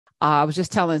I was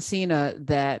just telling Cena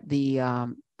that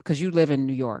because you live in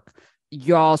New York,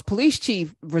 y'all's police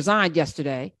chief resigned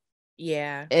yesterday.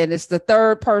 Yeah. And it's the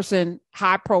third person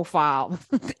high profile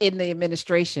in the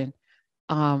administration.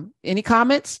 Any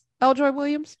comments, Eljoy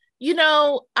Williams?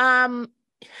 I'm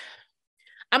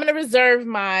going to reserve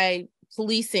my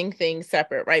policing thing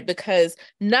separate, right? Because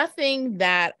nothing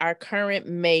that our current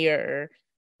mayor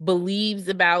believes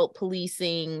about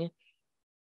policing,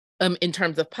 in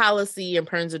terms of policy, in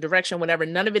terms of direction, whatever,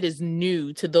 none of it is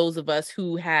new to those of us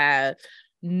who have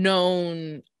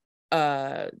known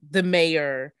the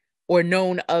mayor or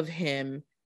known of him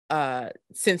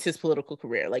since his political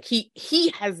career. Like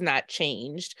he has not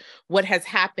changed. What has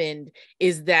happened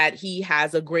is that he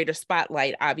has a greater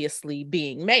spotlight, obviously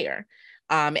being mayor.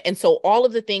 And so all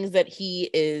of the things that he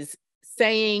is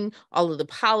saying, all of the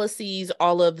policies,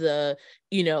 all of the,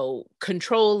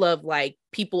 control of like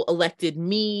people elected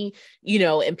me,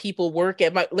 and people work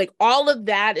at my, like all of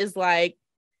that is like,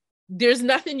 there's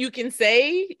nothing you can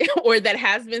say or that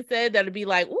has been said that would be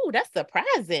like, ooh, that's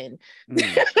surprising.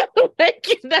 Like,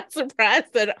 you're not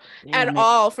surprised at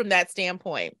all from that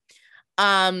standpoint.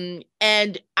 And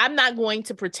I'm not going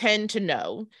to pretend to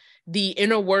know the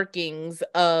inner workings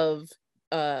of,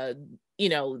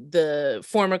 the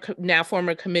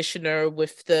former commissioner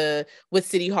with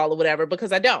City Hall or whatever,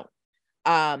 because I don't.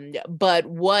 But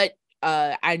what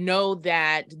I know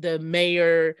that the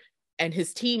mayor and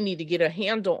his team need to get a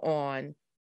handle on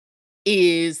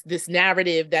is this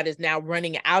narrative that is now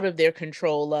running out of their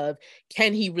control of,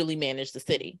 can he really manage the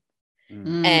city?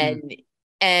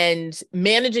 And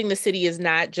managing the city is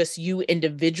not just you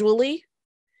individually.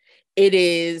 It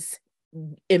is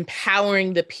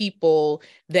empowering the people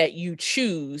that you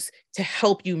choose to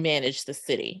help you manage the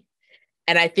city.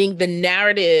 And I think the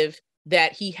narrative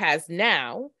that he has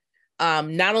now,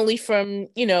 not only from,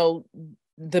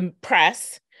 the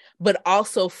press, but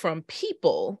also from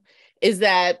people, is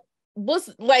that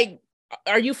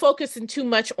are you focusing too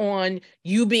much on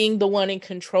you being the one in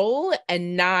control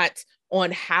and not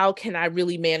on how can I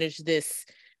really manage this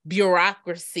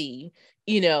bureaucracy,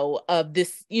 of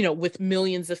this, with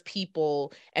millions of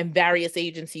people and various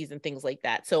agencies and things like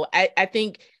that. So I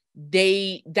think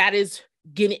that is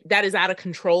out of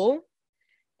control,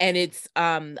 and it's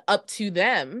up to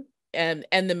them and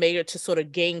the mayor to sort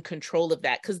of gain control of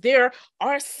that, because there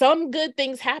are some good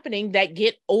things happening that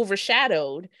get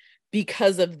overshadowed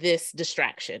because of this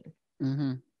distraction.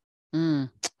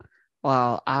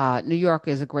 Well, New York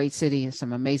is a great city and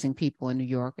some amazing people in New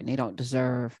York, and they don't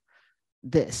deserve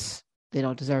this. They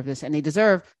don't deserve this, and they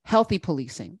deserve healthy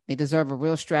policing. They deserve a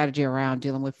real strategy around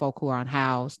dealing with folk who are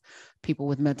unhoused, people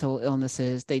with mental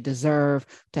illnesses. They deserve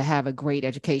to have a great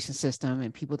education system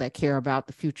and people that care about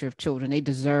the future of children. They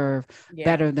deserve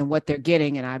better than what they're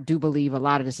getting. And I do believe a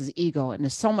lot of this is ego, and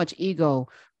there's so much ego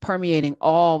permeating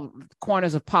all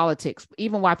corners of politics,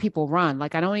 even why people run.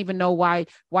 Like, I don't even know why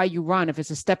you run if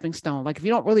it's a stepping stone. Like, if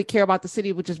you don't really care about the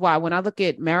city, which is why when I look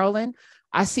at Maryland,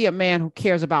 I see a man who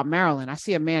cares about Maryland. I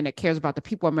see a man that cares about the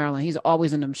people of Maryland. He's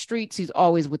always in them streets. He's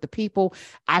always with the people.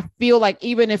 I feel like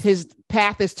even if his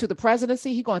path is to the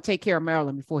presidency, he's going to take care of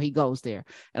Maryland before he goes there.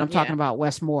 And I'm talking about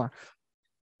Westmore.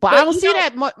 But I don't see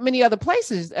that many other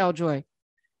places, Eljoy.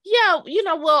 Yeah,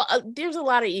 there's a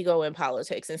lot of ego in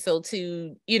politics. And so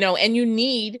and you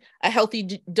need a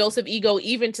healthy dose of ego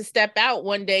even to step out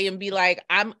one day and be like,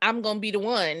 I'm going to be the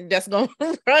one that's going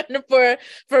to run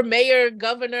for mayor,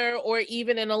 governor, or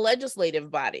even in a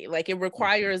legislative body. Like, it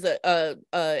requires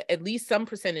at least some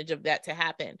percentage of that to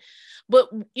happen. But,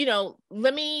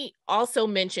 let me also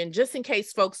mention, just in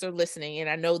case folks are listening, and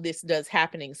I know this does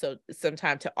happening so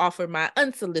sometimes, to offer my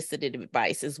unsolicited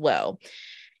advice as well,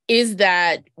 is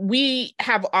that we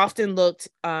have often looked,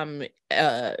 New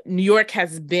York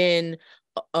has been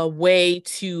a way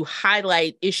to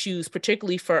highlight issues,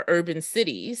 particularly for urban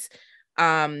cities,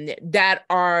 that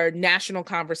are national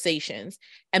conversations.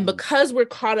 And because we're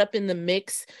caught up in the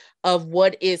mix of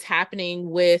what is happening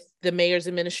with the mayor's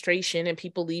administration and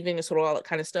people leaving and sort of all that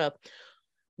kind of stuff,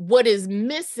 what is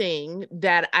missing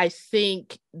that I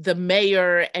think the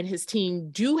mayor and his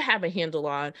team do have a handle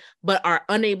on, but are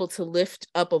unable to lift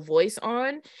up a voice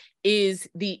on, is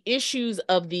the issues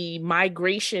of the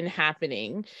migration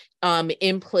happening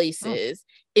in places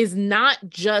is not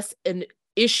just an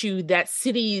issue that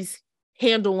cities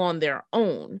handle on their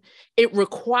own. It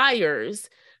requires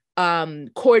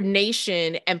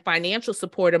coordination and financial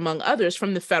support, among others,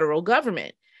 from the federal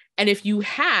government. And if you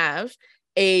have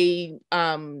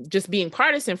just being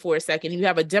partisan for a second, you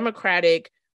have a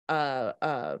Democratic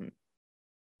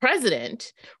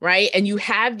president, right? And you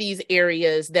have these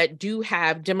areas that do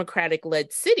have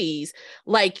Democratic-led cities,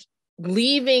 like,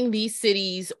 leaving these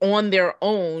cities on their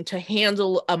own to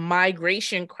handle a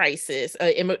migration crisis,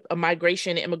 a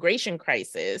migration immigration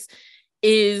crisis,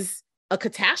 is a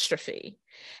catastrophe.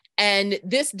 And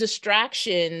this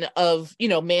distraction of, you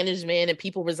know, management and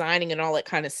people resigning and all that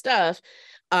kind of stuff,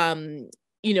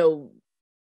 you know,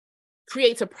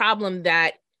 creates a problem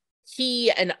that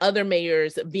he and other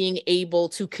mayors being able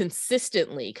to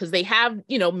consistently, because they have,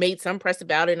 you know, made some press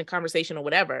about it in a conversation or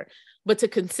whatever, but to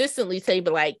consistently say,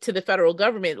 but like to the federal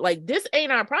government, like, this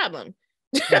ain't our problem.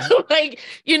 Like,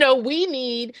 you know, we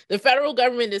need the federal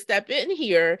government to step in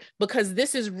here because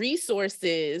this is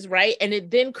resources, right? And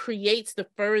it then creates the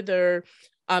further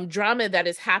drama that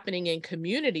is happening in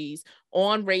communities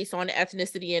on race, on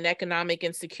ethnicity, and economic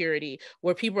insecurity,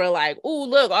 where people are like, oh,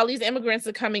 look, all these immigrants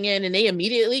are coming in and they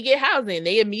immediately get housing,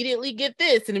 they immediately get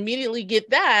this and immediately get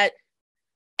that.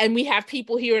 And we have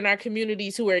people here in our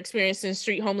communities who are experiencing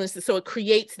street homelessness. So it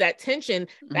creates that tension.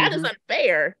 That is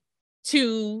unfair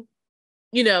to,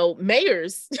 you know,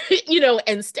 mayors, you know,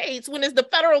 and states, when it's the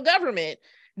federal government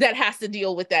that has to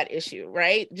deal with that issue,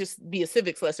 right? Just be a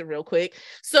civics lesson real quick.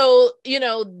 So, you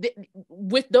know,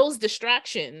 with those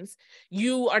distractions,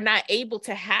 you are not able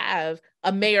to have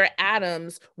a Mayor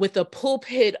Adams with a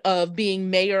pulpit of being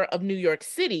mayor of New York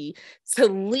City to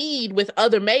lead with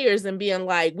other mayors and being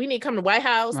like, we need to come to the White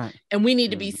House and we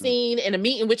need to be seen in a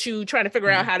meeting with you, trying to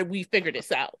figure out how do we figure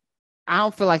this out. I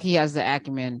don't feel like he has the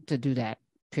acumen to do that,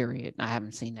 period. I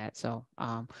haven't seen that. So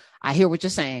I hear what you're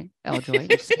saying,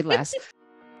 Eljoy. You say less.